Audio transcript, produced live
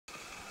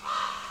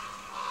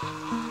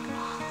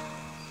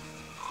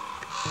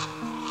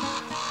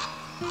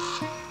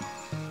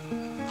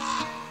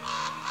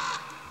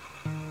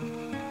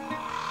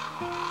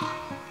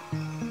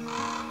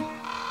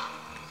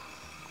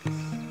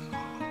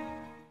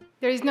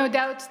There is no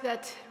doubt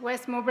that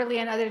West Moberly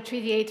and other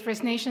Treaty 8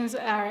 First Nations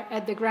are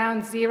at the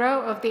ground zero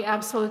of the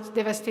absolute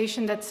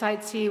devastation that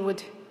Site C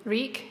would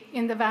wreak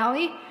in the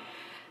valley.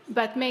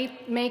 But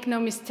make no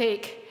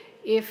mistake,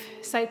 if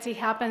Site C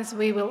happens,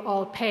 we will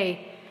all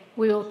pay.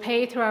 We will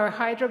pay through our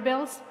hydro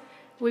bills.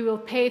 We will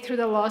pay through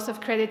the loss of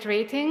credit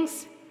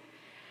ratings.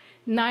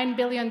 $9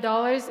 billion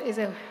is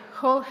a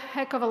whole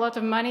heck of a lot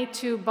of money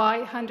to buy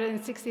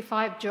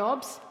 165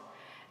 jobs.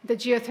 The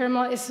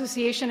Geothermal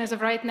Association, as of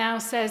right now,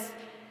 says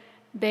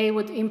they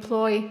would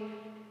employ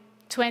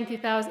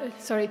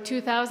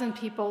 2,000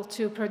 people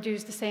to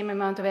produce the same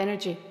amount of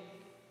energy.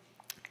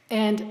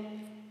 And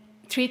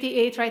Treaty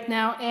 8 right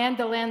now and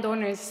the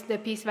landowners, the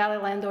Peace Valley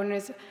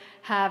landowners,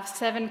 have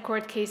 7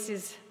 court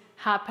cases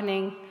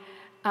happening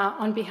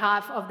on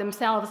behalf of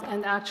themselves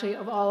and actually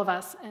of all of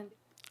us. And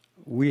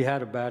we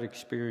had a bad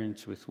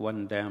experience with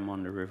one dam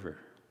on the river.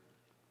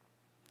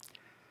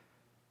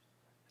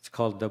 It's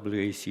called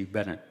W.A.C.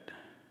 Bennett.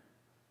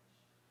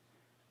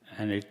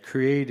 And it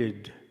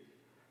created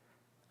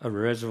a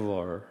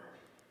reservoir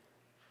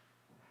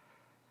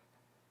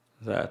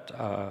that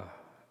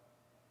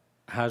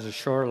has a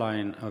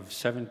shoreline of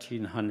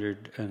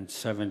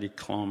 1,770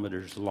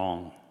 kilometers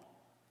long.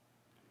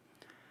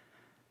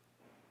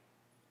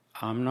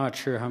 I'm not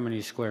sure how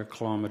many square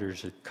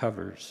kilometers it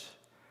covers,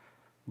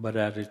 but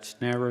at its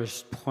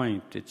narrowest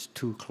point, it's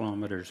 2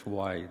 kilometers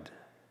wide.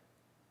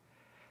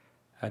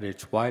 At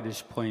its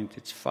widest point,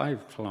 it's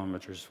 5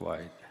 kilometers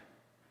wide,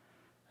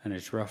 and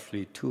it's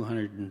roughly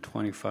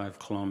 225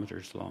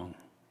 kilometers long.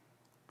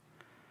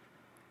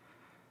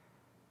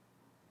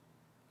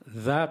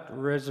 That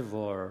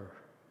reservoir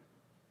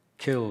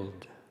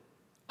killed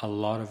a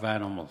lot of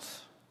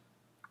animals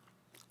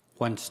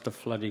once the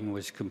flooding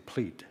was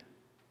complete.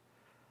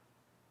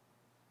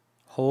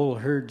 Whole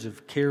herds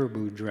of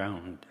caribou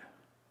drowned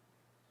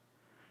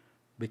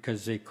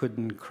because they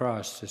couldn't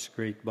cross this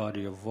great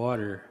body of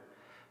water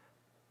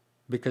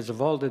because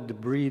of all the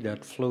debris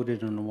that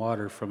floated in the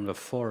water from the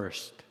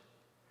forest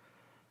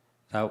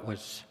that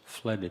was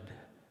flooded.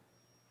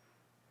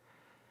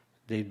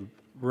 They'd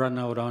run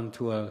out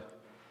onto a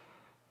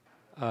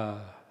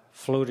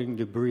floating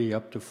debris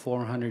up to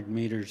 400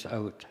 meters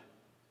out,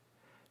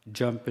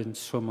 jump and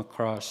swim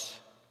across,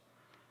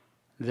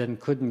 then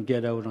couldn't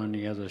get out on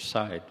the other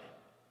side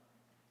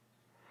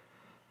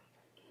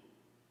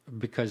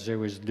because there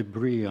was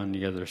debris on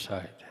the other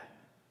side,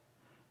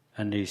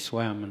 and they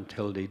swam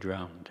until they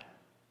drowned.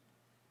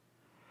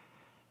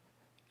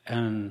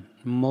 And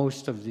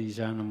most of these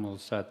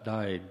animals that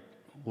died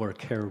were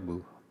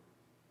caribou,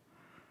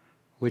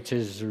 which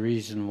is the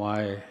reason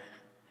why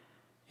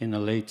in the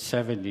late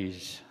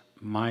 70s,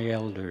 my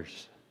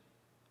elders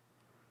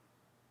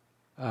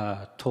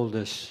told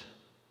us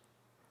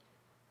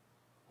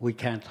we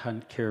can't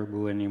hunt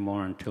caribou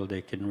anymore until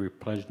they can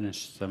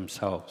replenish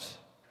themselves.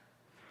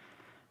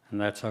 And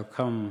that's how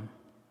come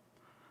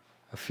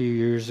a few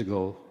years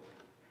ago,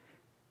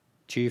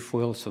 Chief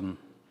Wilson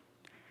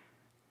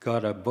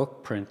got a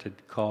book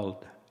printed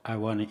called I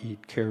Want to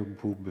Eat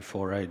Caribou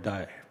Before I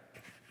Die.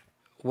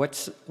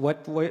 What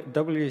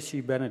W.A.C.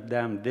 Bennett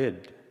Dam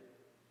did,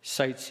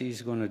 Site C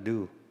is going to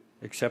do,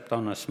 except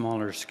on a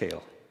smaller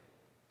scale,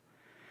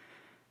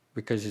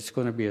 because it's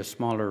going to be a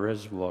smaller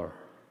reservoir.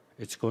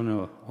 It's going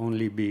to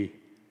only be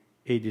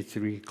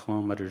 83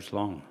 kilometers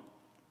long,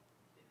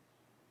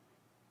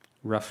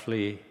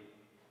 roughly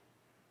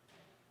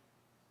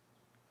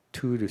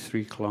 2 to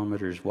 3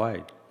 kilometers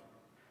wide.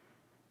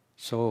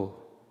 So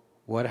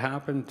what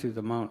happened to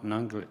the mountain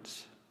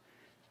ungulates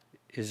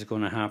is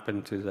going to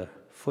happen to the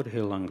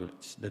foothill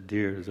ungulates, the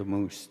deer, the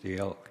moose, the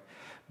elk.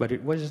 But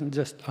it wasn't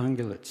just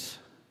ungulates.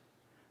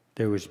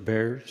 There was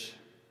bears,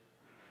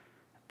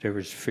 there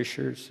was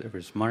fishers, there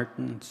was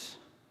martens,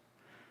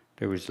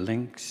 there was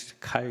lynx,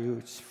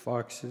 coyotes,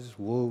 foxes,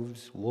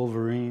 wolves,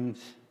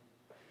 wolverines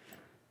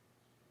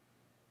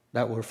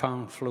that were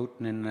found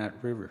floating in that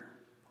river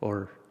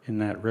or in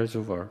that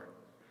reservoir.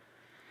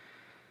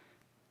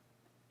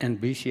 And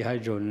BC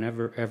Hydro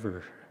never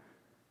ever,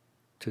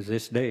 to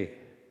this day,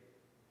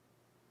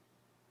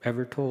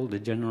 ever told the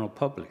general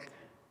public,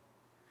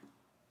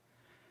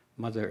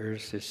 Mother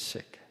Earth is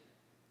sick.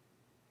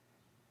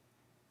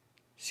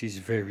 She's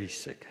very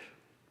sick.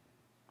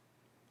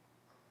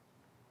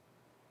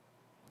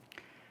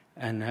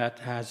 And that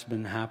has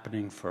been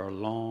happening for a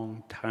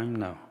long time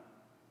now.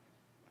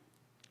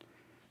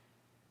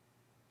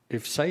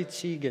 If Site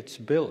C gets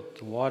built,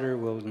 the water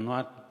will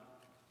not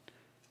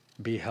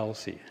be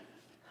healthy.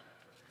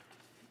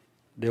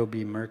 There'll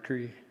be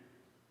mercury,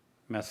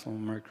 methyl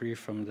mercury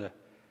from the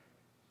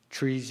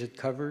trees it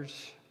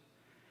covers.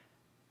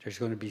 There's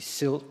going to be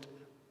silt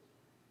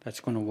that's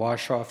going to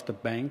wash off the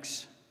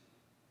banks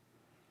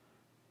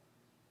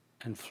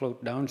and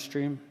float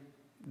downstream.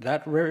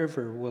 That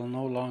river will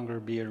no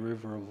longer be a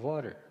river of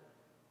water.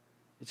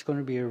 It's going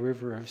to be a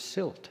river of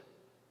silt.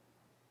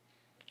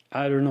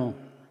 I don't know.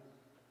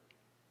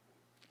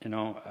 You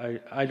know,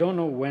 I don't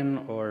know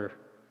when or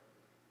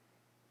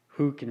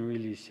who can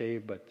really say,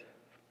 but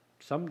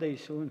someday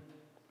soon,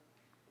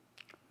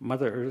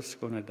 Mother Earth's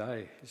going to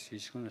die.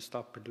 She's going to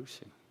stop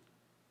producing.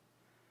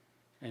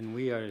 And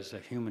we are, as a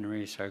human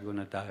race, are going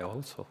to die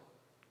also.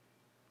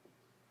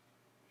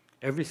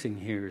 Everything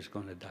here is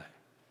going to die.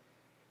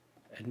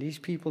 And these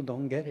people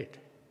don't get it.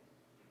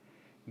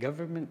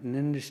 Government and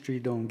industry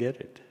don't get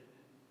it.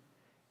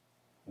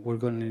 We're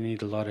going to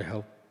need a lot of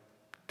help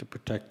to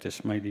protect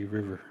this mighty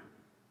river.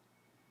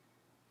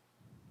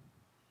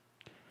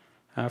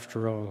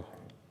 After all,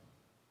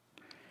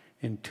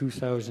 in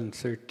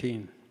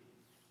 2013,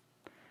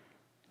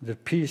 the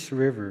Peace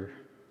River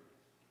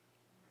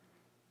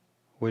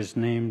was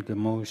named the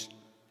most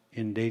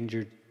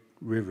endangered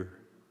river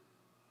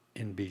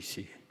in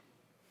BC.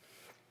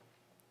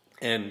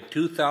 In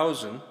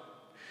 2000,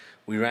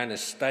 we ran a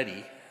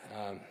study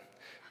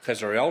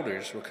because our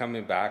elders were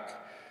coming back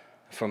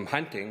from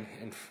hunting,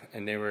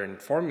 and they were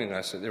informing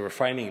us that they were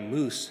finding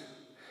moose.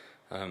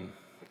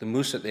 The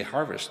moose that they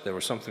harvest, there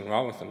was something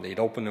wrong with them. They'd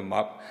open them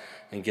up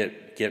and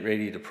get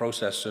ready to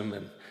process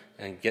them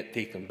and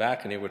take them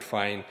back, and they would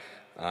find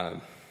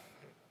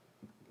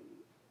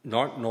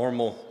not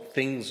normal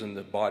things in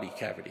the body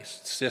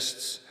cavities,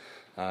 cysts,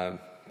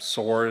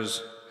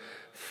 sores,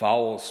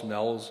 foul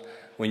smells.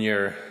 When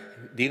you're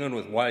dealing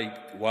with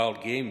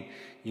wild game,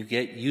 you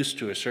get used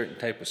to a certain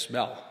type of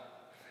smell.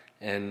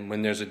 And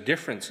when there's a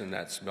difference in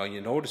that smell,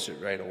 you notice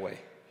it right away.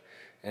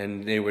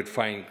 And they would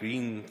find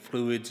green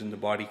fluids in the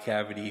body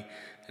cavity,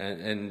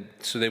 and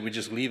so they would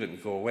just leave it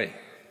and go away.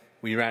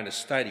 We ran a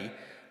study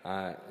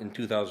in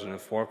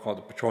 2004 called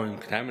the Petroleum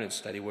Contaminant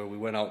Study, where we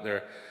went out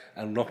there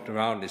and looked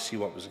around to see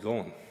what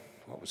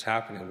was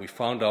happening. We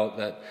found out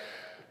that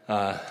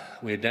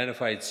we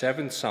identified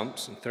 7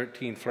 sumps and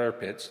 13 flare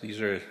pits.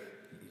 These are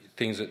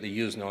things that they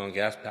use in the oil and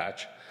gas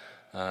patch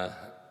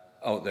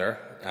out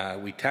there.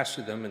 We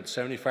tested them, and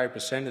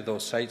 75% of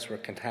those sites were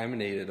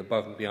contaminated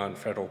above and beyond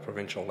federal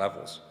provincial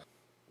levels.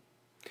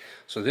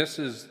 So this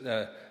is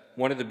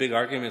one of the big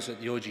arguments that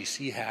the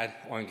OGC had,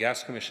 Oil and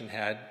Gas Commission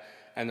had,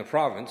 and the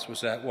province, was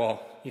that,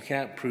 well, you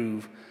can't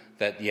prove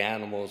that the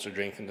animals are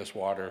drinking this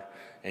water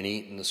and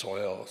eating the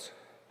soils.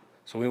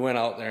 So we went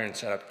out there and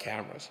set up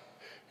cameras.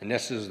 And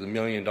this is the $1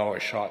 million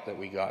shot that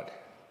we got.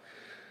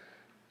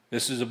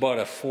 This is about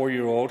a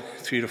 4-year-old,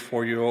 3 to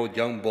 4-year-old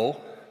young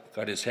bull,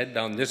 got his head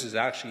down. This is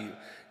actually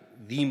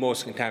the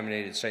most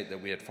contaminated site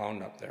that we had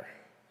found up there.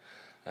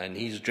 And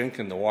he's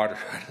drinking the water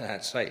out of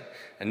that site.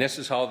 And this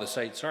is how the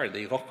sites are.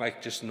 They look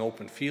like just an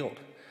open field.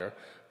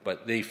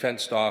 But they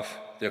fenced off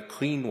their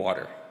clean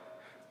water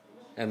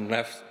and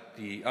left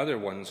the other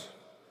ones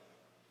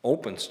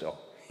open still.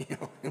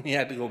 We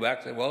had to go back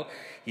and say, well,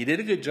 you did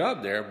a good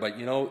job there, but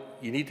you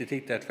need to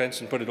take that fence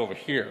and put it over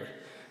here,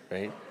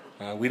 right?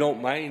 We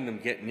don't mind them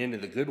getting into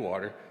the good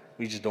water.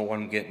 We just don't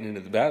want them getting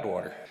into the bad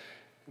water.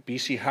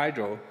 BC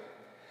Hydro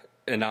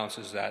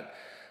announces that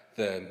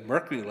the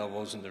mercury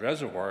levels in the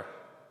reservoir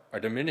are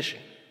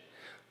diminishing.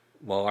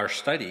 Well, our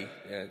study,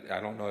 I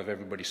don't know if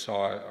everybody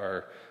saw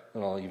our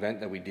little event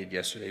that we did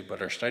yesterday,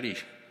 but our study,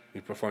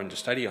 we performed a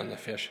study on the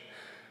fish,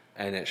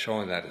 and it's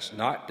showing that it's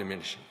not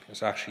diminishing,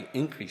 it's actually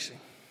increasing.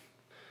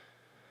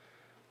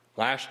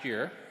 Last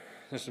year,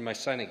 this is my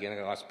son again, I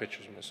got lots of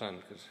pictures of my son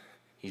because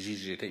he's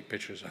easy to take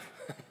pictures of.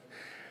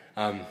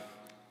 I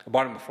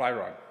bought him a fly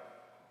rod.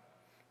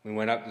 We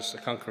went up the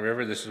Sekunka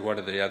River. This is one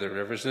of the other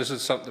rivers. This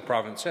is something the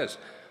province says.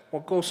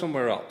 Well, go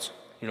somewhere else.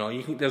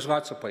 There's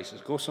lots of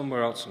places. Go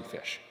somewhere else and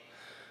fish.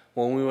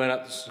 Well, when we went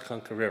up the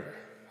Sekunka River,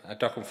 I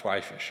took him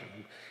fly fishing.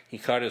 He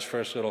caught his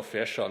first little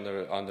fish on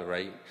the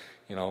right,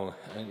 and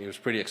he was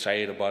pretty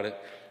excited about it.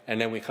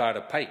 And then we caught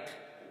a pike,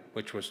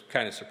 which was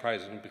kind of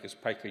surprising because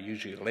pike are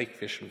usually a lake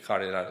fish, and we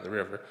caught it out of the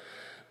river.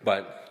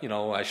 But,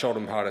 I showed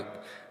him how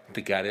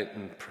to get it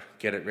and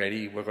get it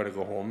ready. We're going to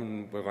go home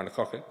and we're going to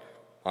cook it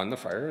on the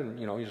fire, and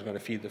he's going to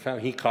feed the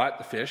family. He caught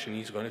the fish and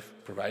he's going to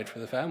provide for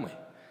the family.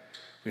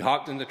 We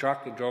hopped in the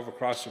truck and drove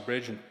across the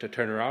bridge to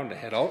turn around to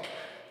head out,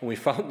 and we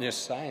found this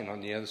sign on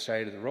the other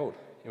side of the road.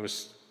 It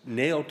was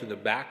nailed to the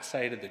back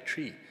side of the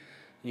tree.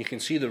 You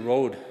can see the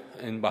road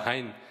in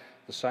behind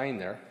the sign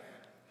there,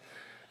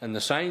 and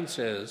the sign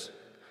says,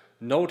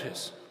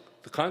 "Notice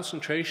the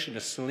concentration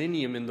of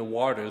selenium in the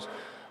waters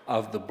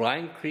of the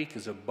Blind Creek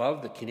is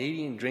above the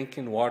Canadian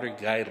Drinking Water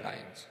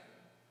Guidelines."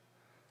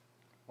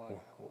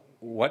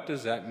 What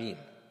does that mean?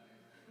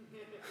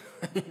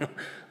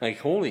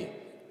 Holy,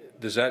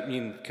 does that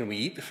mean can we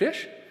eat the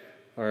fish?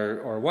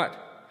 Or what?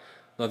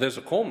 Now, there's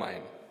a coal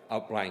mine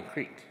up Blind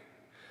Creek.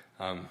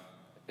 And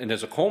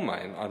there's a coal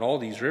mine on all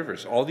these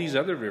rivers, all these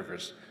other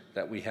rivers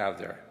that we have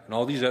there. And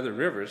all these other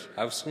rivers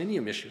have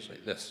selenium issues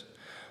like this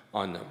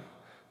on them.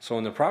 So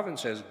when the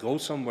province says, go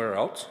somewhere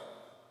else,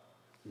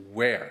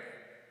 where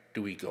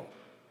do we go?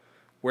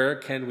 Where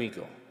can we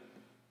go?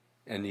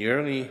 In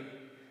the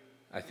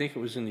I think it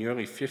was in the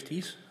early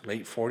 50s,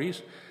 late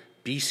 40s,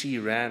 BC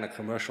ran a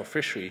commercial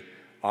fishery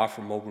off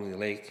of Moberly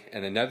Lake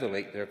and another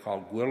lake there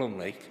called Gwillem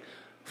Lake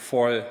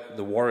for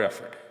the war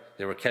effort.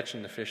 They were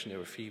catching the fish and they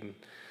were feeding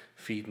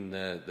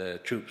the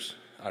troops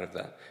out of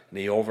that. And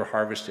they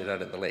over-harvested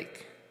out of the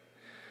lake.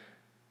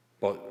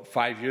 About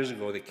 5 years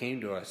ago, they came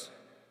to us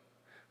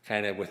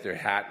kind of with their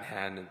hat in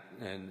hand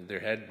and their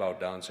head bowed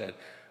down, said,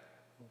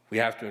 "We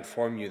have to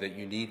inform you that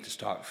you need to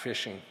stop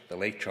fishing the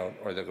lake trout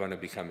or they're going to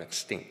become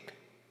extinct.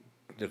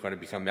 They're going to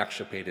become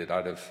extirpated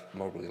out of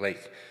Moberly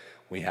Lake.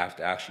 We have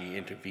to actually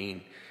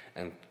intervene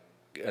and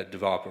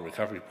develop a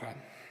recovery plan."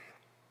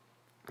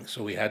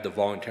 So we had to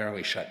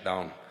voluntarily shut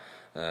down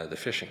the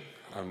fishing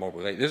on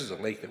Moberly Lake. This is a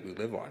lake that we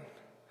live on.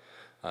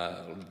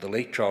 The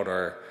lake trout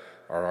are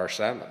our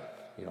salmon.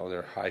 You know,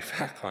 they're high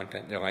fat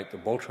content. They're like the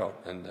bull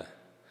trout, and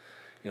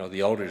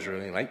the elders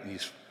really like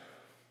these.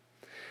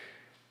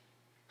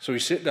 So we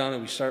sit down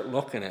and we start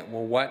looking at,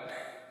 well, what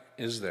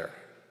is there?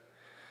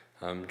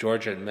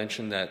 George had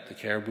mentioned that the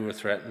caribou are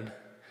threatened,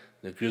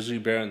 the grizzly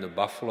bear and the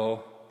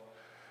buffalo,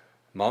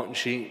 mountain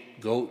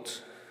sheep,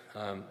 goats,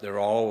 they're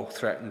all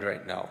threatened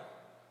right now.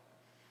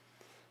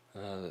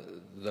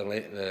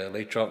 The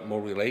lake trout in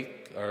Moberly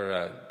Lake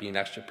are being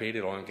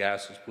extirpated. Oil and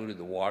gas has polluted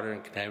the water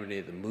and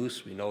contaminated the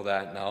moose. We know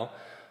that now.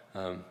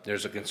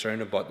 There's a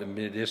concern about the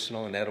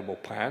medicinal and edible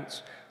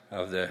plants,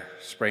 of the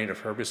spraying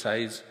of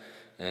herbicides,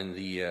 and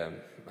the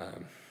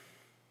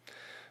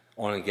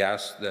oil and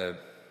gas. The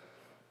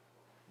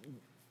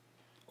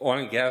oil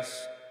and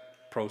gas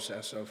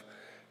process of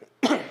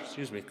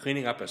excuse me,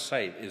 cleaning up a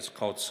site is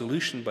called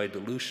solution by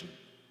dilution.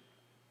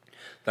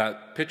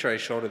 That picture I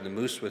showed of the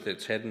moose with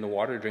its head in the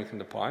water drinking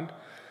the pond,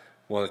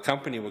 well, the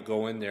company would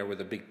go in there with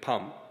a big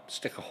pump,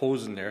 stick a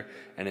hose in there,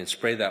 and then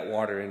spray that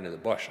water into the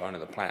bush, onto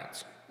the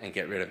plants, and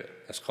get rid of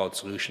it. That's called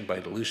solution by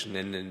dilution,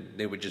 and then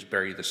they would just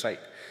bury the site.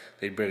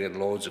 They'd bring in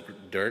loads of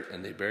dirt,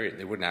 and they'd bury it.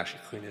 They wouldn't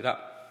actually clean it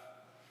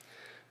up.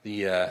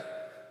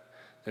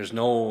 There's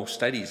no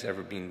studies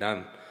ever being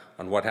done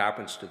on what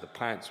happens to the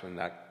plants when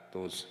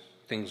those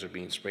things are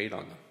being sprayed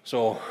on them.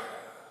 So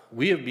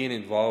we have been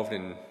involved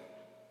in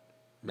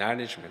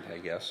management, I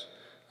guess,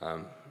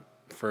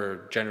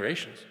 for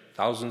generations,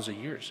 thousands of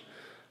years.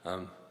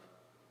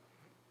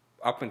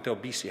 Up until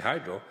BC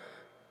Hydro,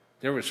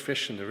 there was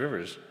fish in the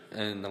rivers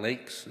and the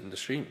lakes and the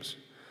streams.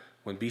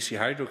 When BC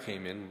Hydro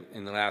came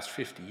in the last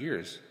 50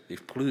 years,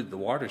 they've polluted the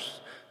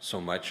waters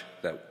so much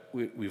that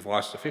we've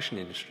lost the fishing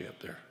industry up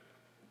there.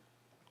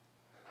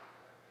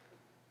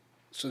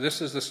 So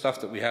this is the stuff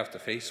that we have to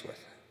face with.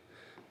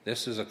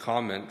 This is a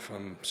comment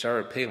from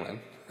Sarah Palin.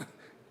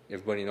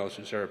 Everybody knows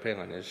who Sarah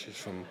Palin is. She's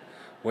from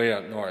way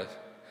up north.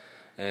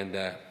 And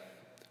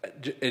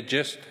it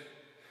just,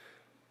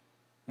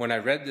 when I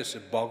read this,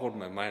 it boggled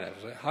my mind. I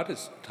was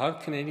like, how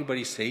can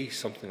anybody say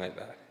something like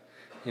that?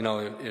 You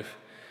know,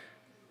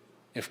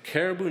 if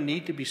caribou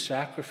need to be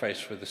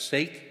sacrificed for the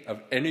sake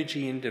of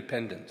energy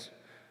independence,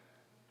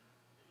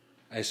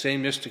 I say,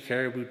 Mr.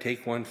 Caribou,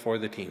 take one for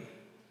the team.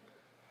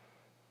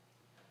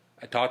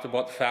 I talked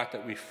about the fact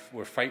that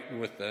we're fighting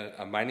with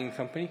a mining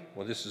company.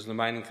 Well, this is the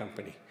mining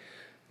company.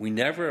 We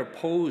never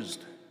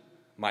opposed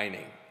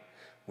mining.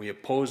 We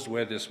opposed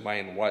where this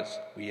mine was.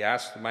 We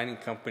asked the mining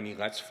company,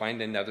 let's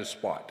find another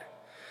spot.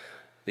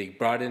 They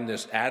brought in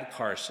this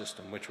ADCAR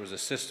system, which was a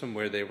system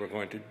where they were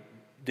going to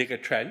dig a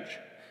trench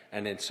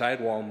and then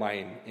sidewall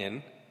mine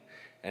in,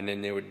 and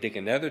then they would dig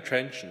another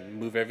trench and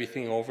move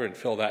everything over and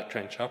fill that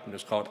trench up, and it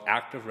was called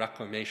active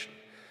reclamation,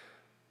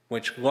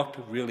 which looked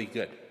really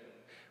good.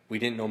 We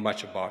didn't know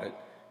much about it,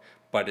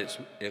 but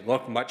it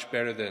looked much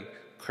better than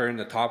clearing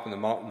the top of the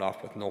mountain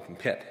off with an open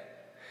pit.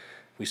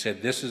 We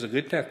said, this is a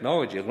good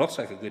technology. It looks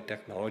like a good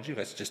technology.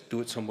 Let's just do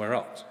it somewhere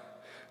else.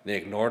 They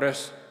ignored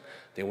us.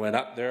 They went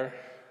up there.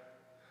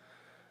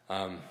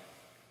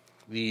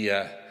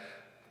 The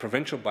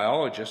provincial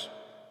biologist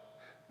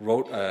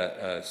wrote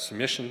a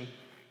submission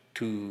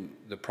to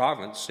the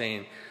province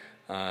saying,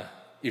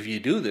 if you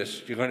do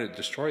this, you're going to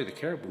destroy the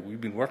caribou.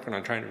 We've been working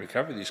on trying to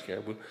recover these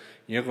caribou.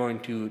 You're going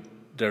to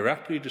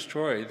directly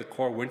destroy the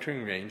core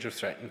wintering range of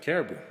threatened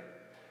caribou.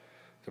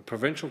 The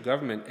provincial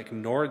government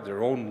ignored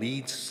their own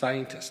lead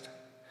scientist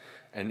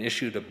and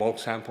issued a bulk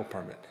sample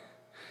permit.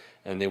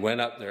 And they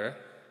went up there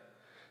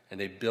and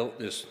they built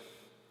this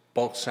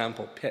bulk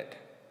sample pit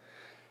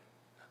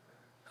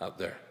up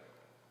there.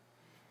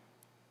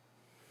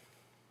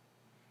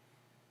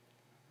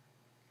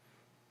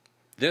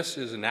 This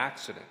is an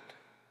accident.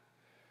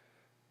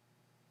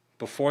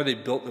 Before they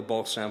built the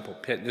bulk sample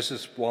pit, this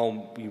is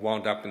while we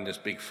wound up in this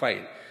big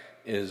fight,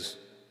 is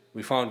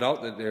we found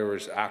out that there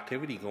was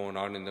activity going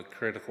on in the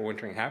critical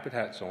wintering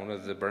habitat zone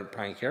of the burnt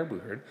pine caribou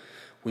herd.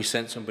 We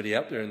sent somebody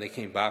up there and they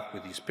came back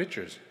with these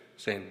pictures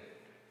saying,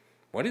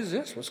 what is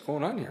this? What's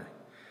going on here?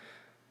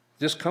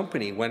 This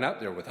company went up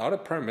there without a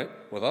permit,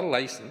 without a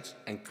license,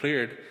 and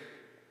cleared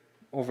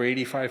over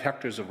 85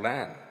 hectares of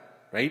land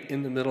right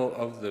in the middle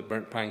of the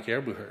burnt pine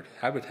caribou herd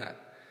habitat.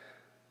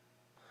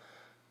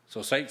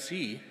 So Site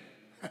C,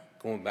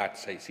 going back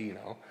to Site C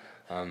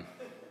now,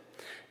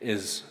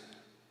 is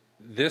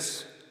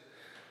this.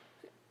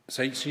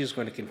 Site C is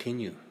going to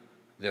continue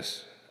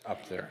this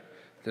up there.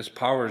 This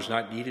power is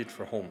not needed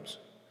for homes.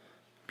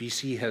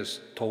 BC has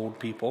told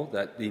people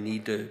that they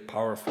need to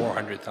power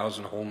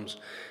 400,000 homes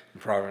in the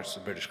province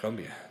of British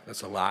Columbia.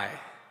 That's a lie.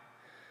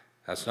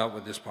 That's not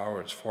what this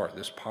power is for.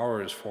 This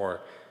power is for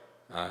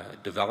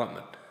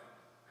development.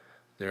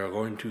 They are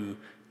going to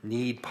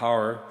need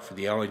power for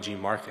the LNG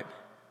market.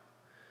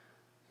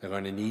 They're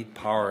going to need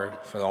power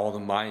for all the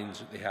mines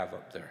that they have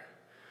up there.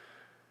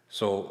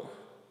 So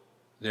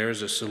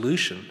there's a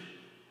solution,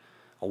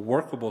 a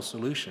workable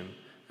solution,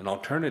 an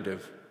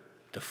alternative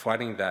to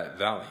flooding that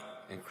valley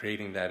and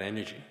creating that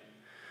energy.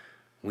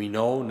 We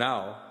know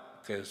now,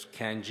 because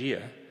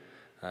CanGEA,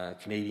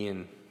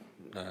 Canadian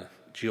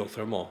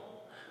Geothermal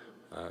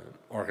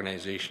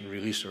Organization,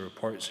 released a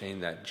report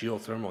saying that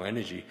geothermal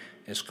energy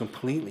is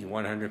completely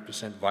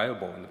 100%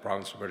 viable in the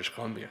province of British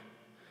Columbia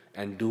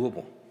and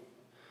doable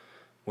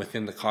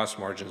within the cost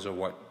margins of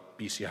what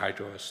BC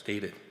Hydro has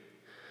stated.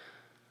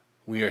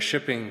 We are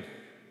shipping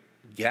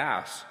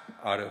gas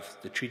out of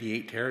the Treaty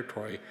 8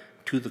 territory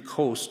to the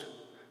coast.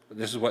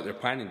 This is what they're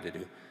planning to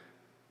do,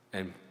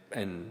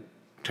 and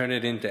turn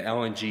it into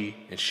LNG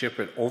and ship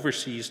it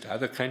overseas to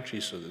other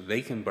countries so that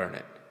they can burn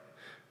it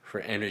for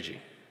energy.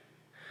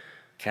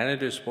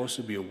 Canada is supposed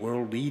to be a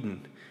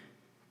world-leading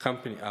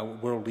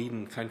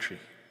country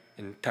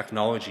in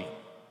technology.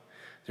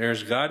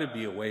 There's got to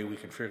be a way we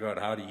can figure out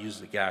how to use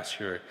the gas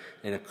here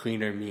in a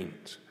cleaner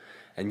means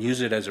and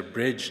use it as a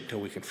bridge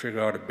until we can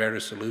figure out a better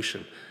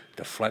solution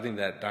to flooding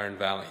that darn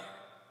valley.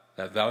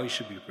 That valley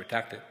should be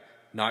protected,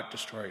 not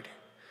destroyed.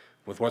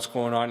 With what's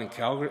going on in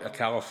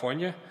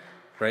California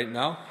right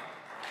now,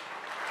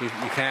 you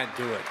can't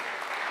do it.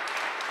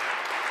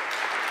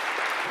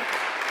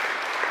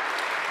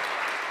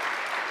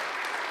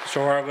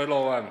 So our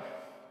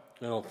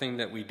little thing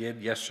that we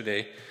did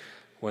yesterday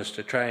was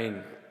to try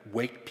and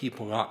wake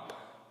people up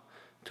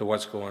to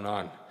what's going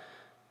on.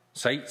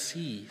 Site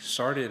C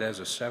started as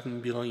a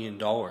 $7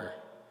 billion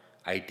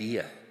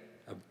idea,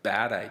 a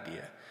bad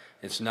idea.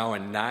 It's now a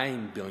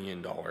 $9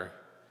 billion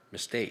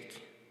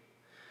mistake.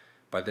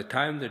 By the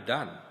time they're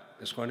done,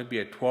 it's going to be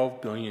a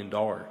 $12 billion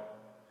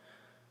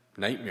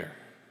nightmare.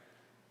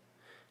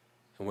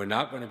 And we're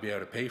not going to be able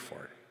to pay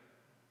for it.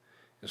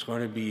 It's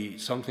going to be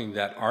something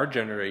that our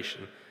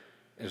generation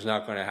is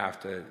not going to have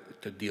to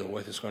deal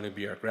with. It's going to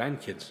be our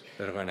grandkids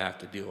that are going to have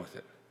to deal with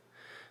it.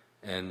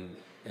 And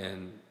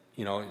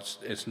you know, it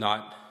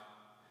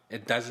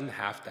doesn't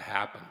have to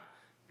happen.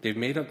 They've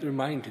made up their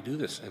mind to do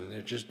this, and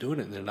they're just doing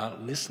it, and they're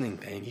not listening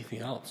to anything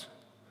else.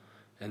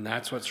 And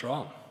that's what's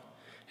wrong.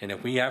 And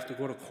if we have to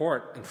go to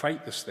court and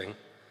fight this thing,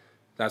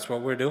 that's what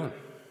we're doing,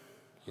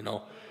 you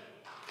know.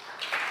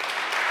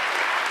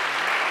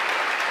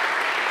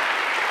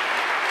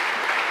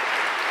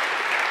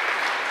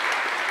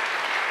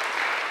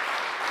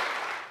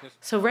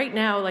 So right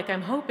now, like,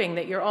 I'm hoping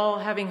that you're all,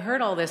 having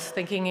heard all this,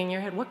 thinking in your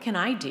head, what can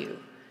I do?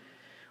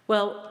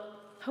 Well,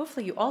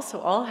 hopefully you also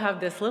all have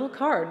this little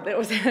card that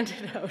was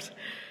handed out,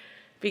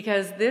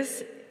 because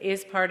this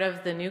is part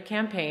of the new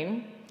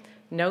campaign,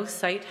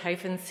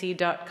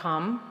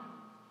 nosite-c.com.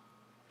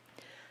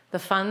 The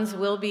funds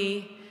will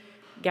be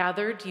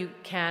gathered. You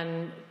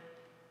can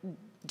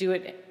do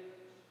it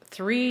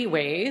 3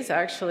 ways,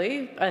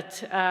 actually,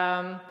 but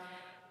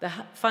the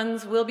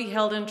funds will be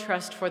held in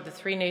trust for the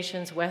 3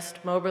 nations, West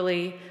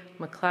Moberly,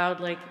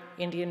 McLeod Lake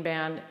Indian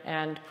Band,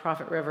 and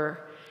Prophet River,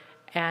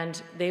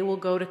 and they will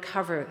go to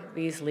cover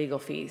these legal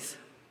fees.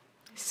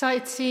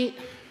 Site C,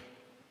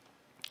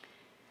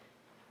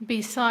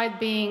 beside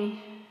being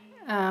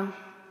an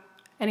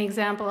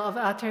example of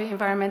utter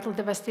environmental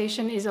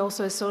devastation, is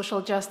also a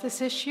social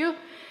justice issue.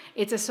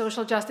 It's a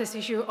social justice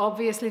issue,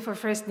 obviously, for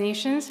First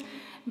Nations,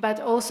 but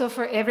also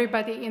for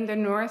everybody in the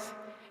North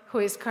who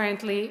is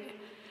currently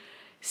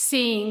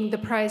seeing the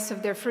price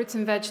of their fruits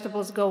and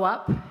vegetables go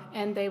up,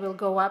 and they will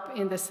go up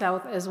in the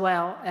South as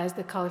well as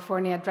the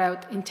California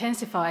drought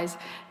intensifies.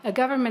 A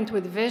government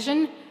with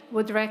vision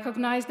would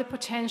recognize the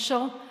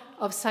potential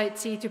of Site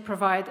C to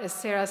provide, as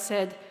Sarah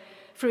said,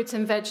 fruits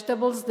and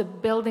vegetables, the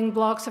building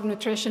blocks of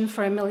nutrition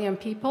for 1 million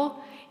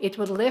people. It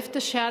would lift the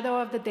shadow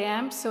of the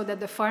dam so that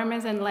the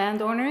farmers and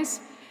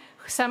landowners,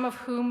 some of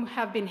whom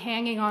have been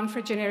hanging on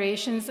for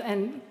generations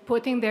and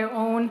putting their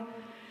own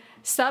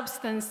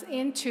substance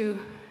into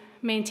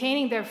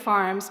maintaining their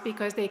farms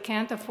because they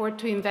can't afford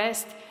to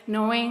invest,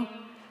 knowing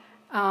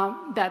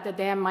that the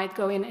dam might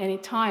go in any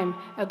time.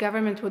 A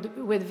government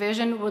with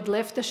vision would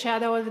lift the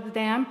shadow of the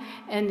dam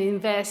and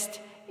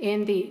invest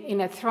in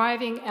a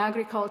thriving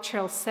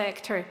agricultural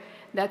sector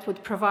that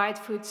would provide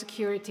food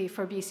security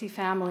for BC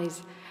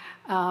families.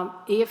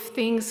 If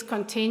things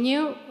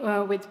continue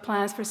with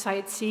plans for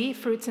Site C,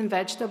 fruits and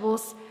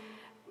vegetables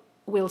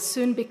will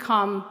soon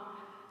become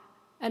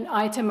an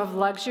item of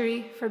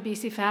luxury for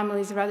BC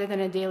families rather than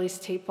a daily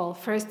staple,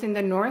 first in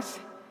the North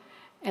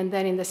and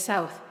then in the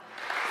South.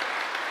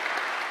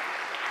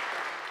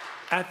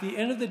 At the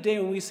end of the day,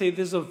 when we say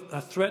this is a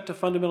threat to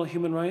fundamental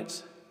human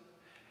rights,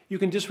 you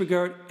can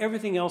disregard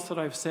everything else that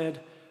I've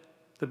said.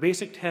 The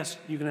basic test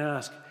you can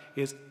ask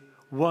is,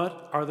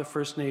 what are the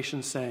First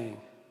Nations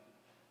saying?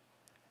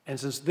 And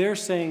since they're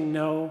saying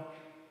no,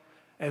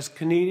 as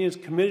Canadians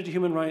committed to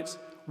human rights,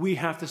 we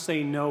have to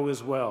say no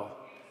as well.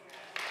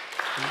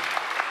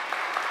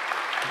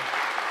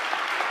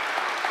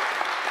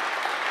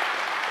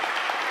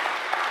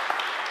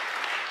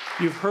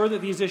 You've heard that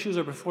these issues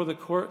are before the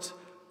courts.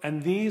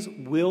 And these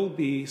will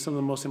be some of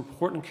the most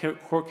important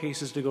court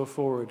cases to go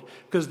forward,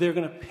 because they're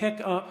going to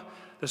pick up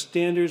the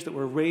standards that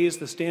were raised,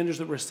 the standards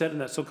that were set in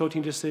that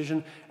Silcotin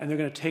decision, and they're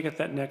going to take it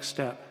that next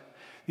step.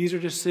 These are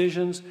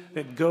decisions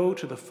that go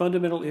to the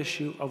fundamental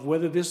issue of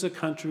whether this is a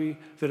country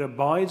that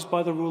abides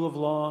by the rule of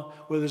law,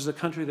 whether this is a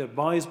country that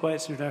abides by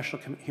its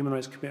international human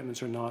rights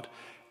commitments or not.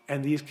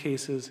 And these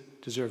cases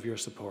deserve your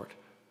support.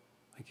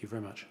 Thank you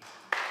very much.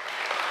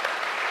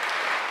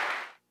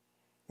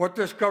 What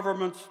this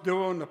government's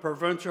doing, the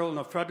provincial and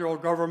the federal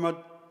government,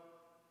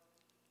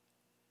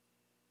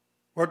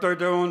 what they're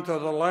doing to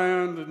the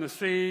land and the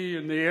sea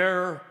and the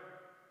air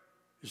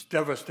is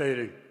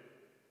devastating.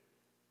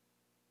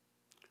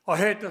 I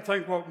hate to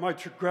think what my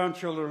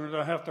grandchildren are going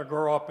to have to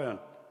grow up in.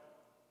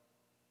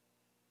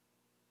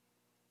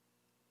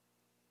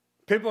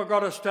 People have got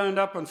to stand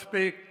up and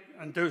speak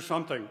and do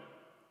something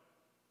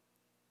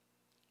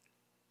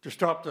to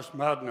stop this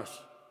madness.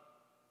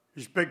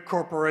 These big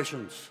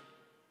corporations,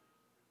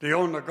 they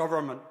own the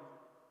government.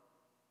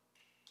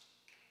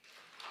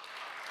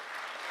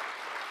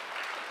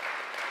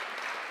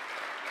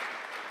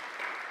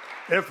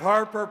 If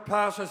Harper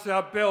passes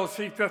that bill,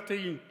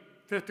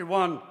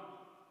 C-1551,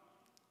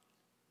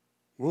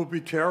 we'll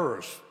be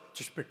terrorists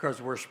just because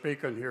we're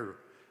speaking here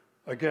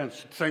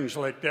against things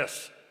like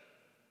this.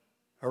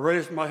 I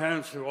raise my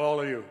hands to all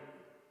of you.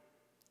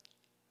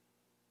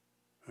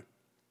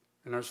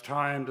 And it's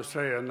time to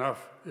say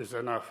enough is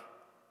enough.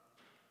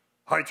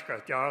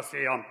 Haitska, ja,